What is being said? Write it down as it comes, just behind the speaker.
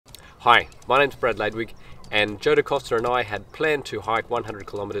Hi, my name's Brad Ladwig, and Costa and I had planned to hike 100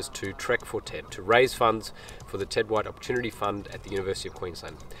 kilometres to Trek for TED to raise funds for the Ted White Opportunity Fund at the University of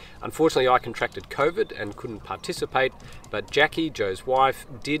Queensland. Unfortunately, I contracted COVID and couldn't participate, but Jacky, Joe's wife,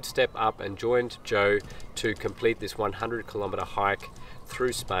 did step up and joined Joe to complete this 100 kilometre hike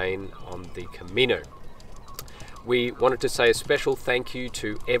through Spain on the Camino. We wanted to say a special thank you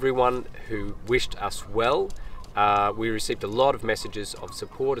to everyone who wished us well. We received a lot of messages of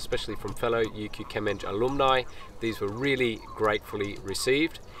support, especially from fellow UQ Chem-Eng alumni. These were really gratefully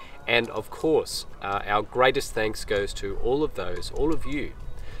received. And of course, our greatest thanks goes to all of you,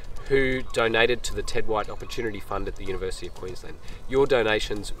 who donated to the Ted White Opportunity Fund at the University of Queensland. Your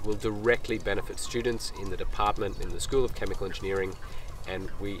donations will directly benefit students in the department, in the School of Chemical Engineering, and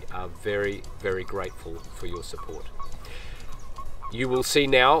we are very, very grateful for your support. You will see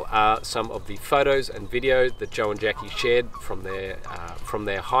now some of the photos and video that Joe and Jacky shared from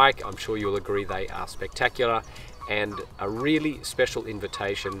their hike. I'm sure you'll agree they are spectacular, and a really special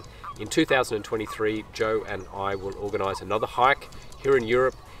invitation. In 2023, Joe and I will organise another hike here in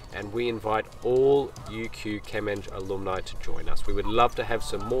Europe, and we invite all UQ Chem-Eng alumni to join us. We would love to have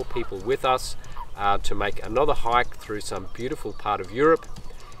some more people with us to make another hike through some beautiful part of Europe,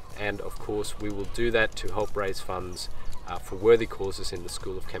 and of course we will do that to help raise funds for worthy causes in the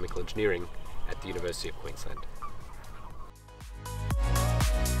School of Chemical Engineering at the University of Queensland.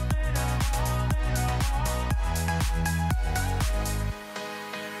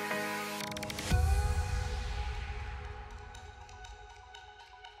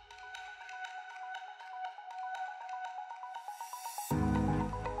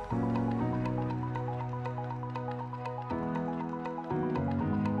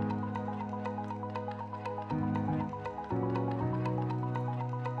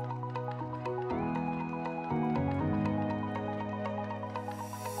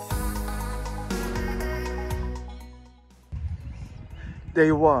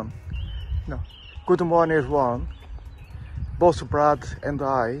 Day one. No. Good morning, everyone. Both Brad and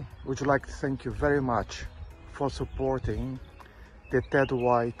I would like to thank you very much for supporting the Ted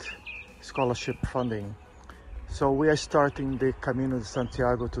White scholarship funding. So we are starting the Camino de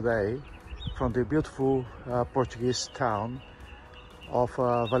Santiago today from the beautiful Portuguese town of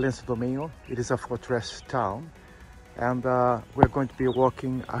Valencia do Minho. It is a fortress town, and we're going to be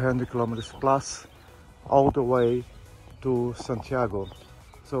walking 100 kilometers plus all the way to Santiago.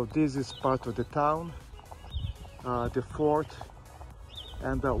 So this is part of the town, the fort,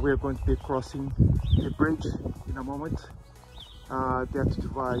 and we're going to be crossing a bridge in a moment that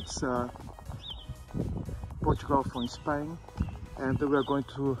divides Portugal from Spain, and we're going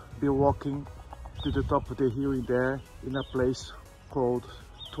to be walking to the top of the hill in there in a place called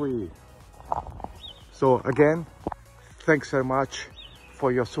Tui. So again, thanks very much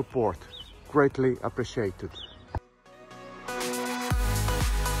for your support, greatly appreciated.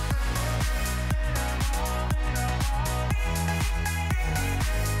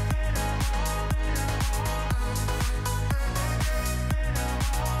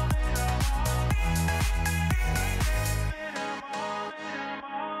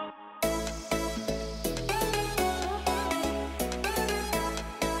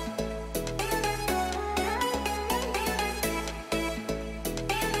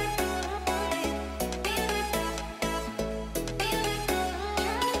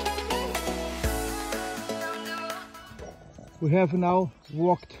 We have now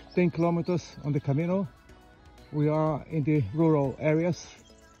walked 10 kilometers on the Camino. We are in the rural areas,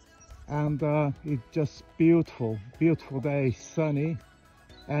 and it's just beautiful day, sunny,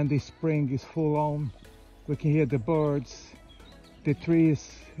 and the spring is full on. We can hear the birds, the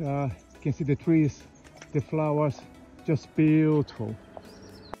trees, you can see the trees, the flowers, just beautiful.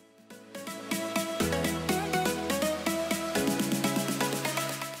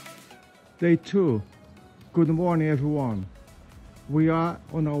 Day 2. Good morning, everyone. We are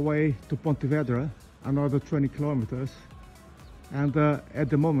on our way to Pontevedra, another 20 kilometers, and at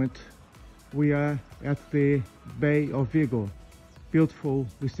the moment we are at the Bay of Vigo, beautiful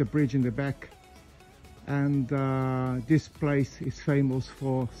with the bridge in the back, and this place is famous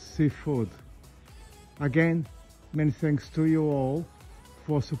for seafood. Again, many thanks to you all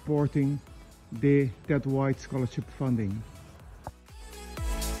for supporting the Ted White Scholarship funding.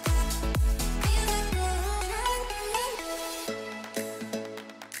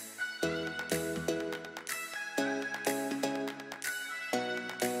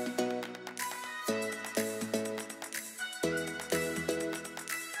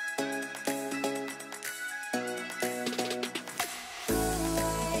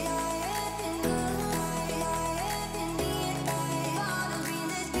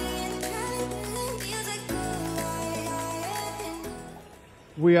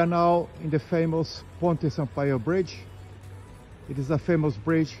 We are now in the famous Ponte Sampaio bridge. It is a famous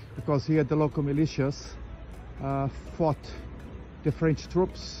bridge because here the local militias fought the French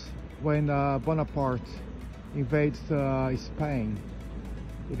troops when Bonaparte invaded Spain.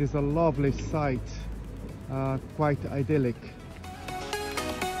 It is a lovely sight, quite idyllic.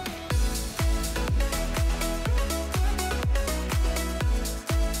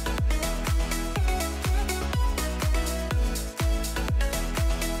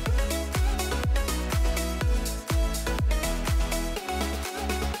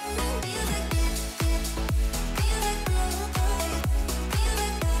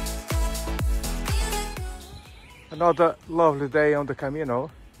 Another lovely day on the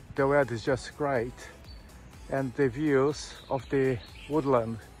Camino. The weather is just great and the views of the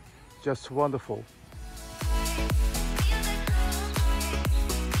woodland just wonderful.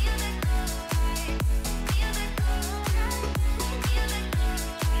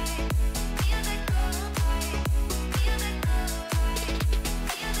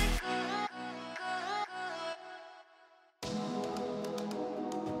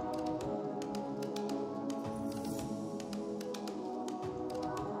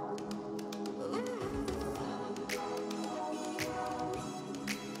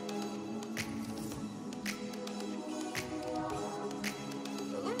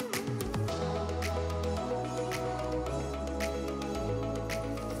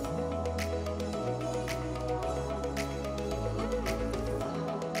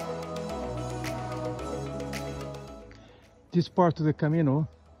 This part of the Camino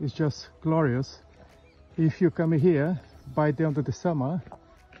is just glorious. If you come here by the end of the summer,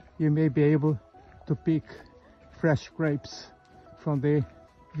 you may be able to pick fresh grapes from the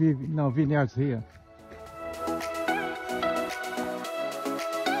vineyards here.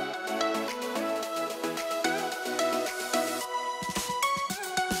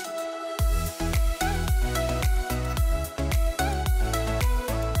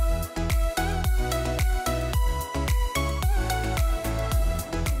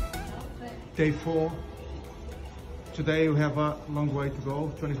 Day 4. Today we have a long way to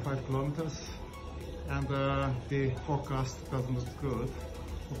go, 25 kilometers, and the forecast doesn't look good.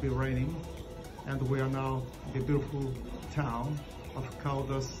 It will be raining, and we are now in the beautiful town of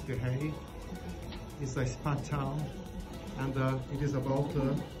Caldas de Rei. It's a spa town, and it is about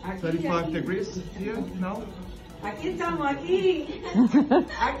 35 degrees here now. Aquí estamos, aquí.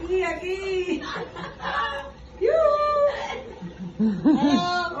 Aquí.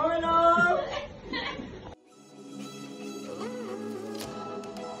 Hello.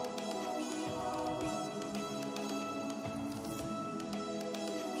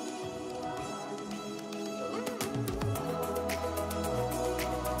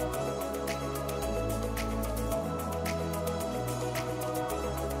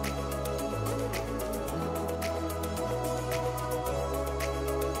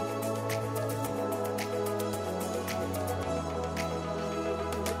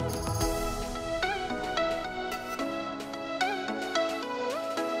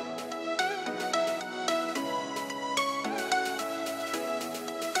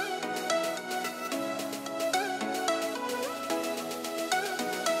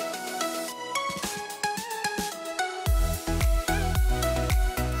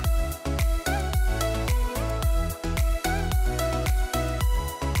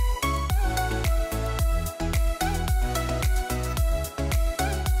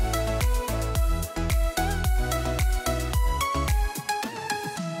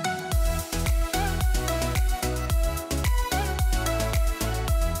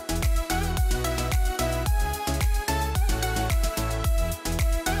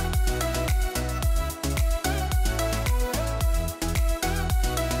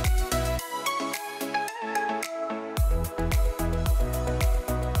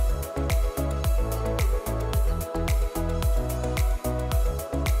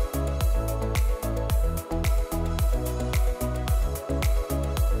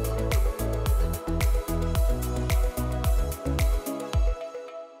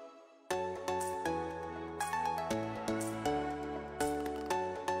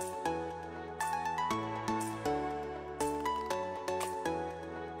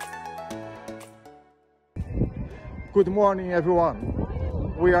 Good morning,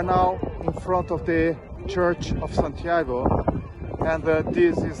 everyone. We are now in front of the Church of Santiago, and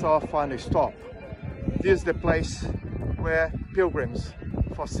this is our final stop. This is the place where pilgrims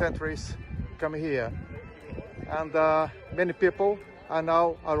for centuries come here, and many people are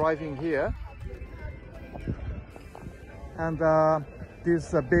now arriving here. And this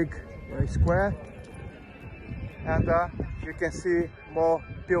is a big square, and you can see more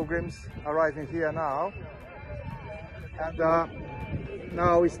pilgrims arriving here now. And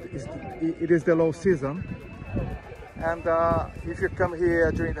now it is the low season. And if you come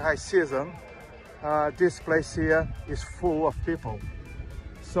here during the high season, this place here is full of people.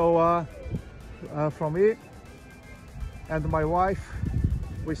 So from me and my wife,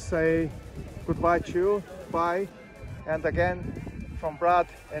 we say goodbye to you, bye. And again, from Brad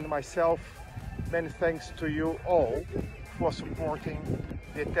and myself, many thanks to you all for supporting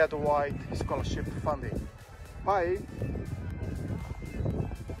the Ted White Scholarship Funding. Bye!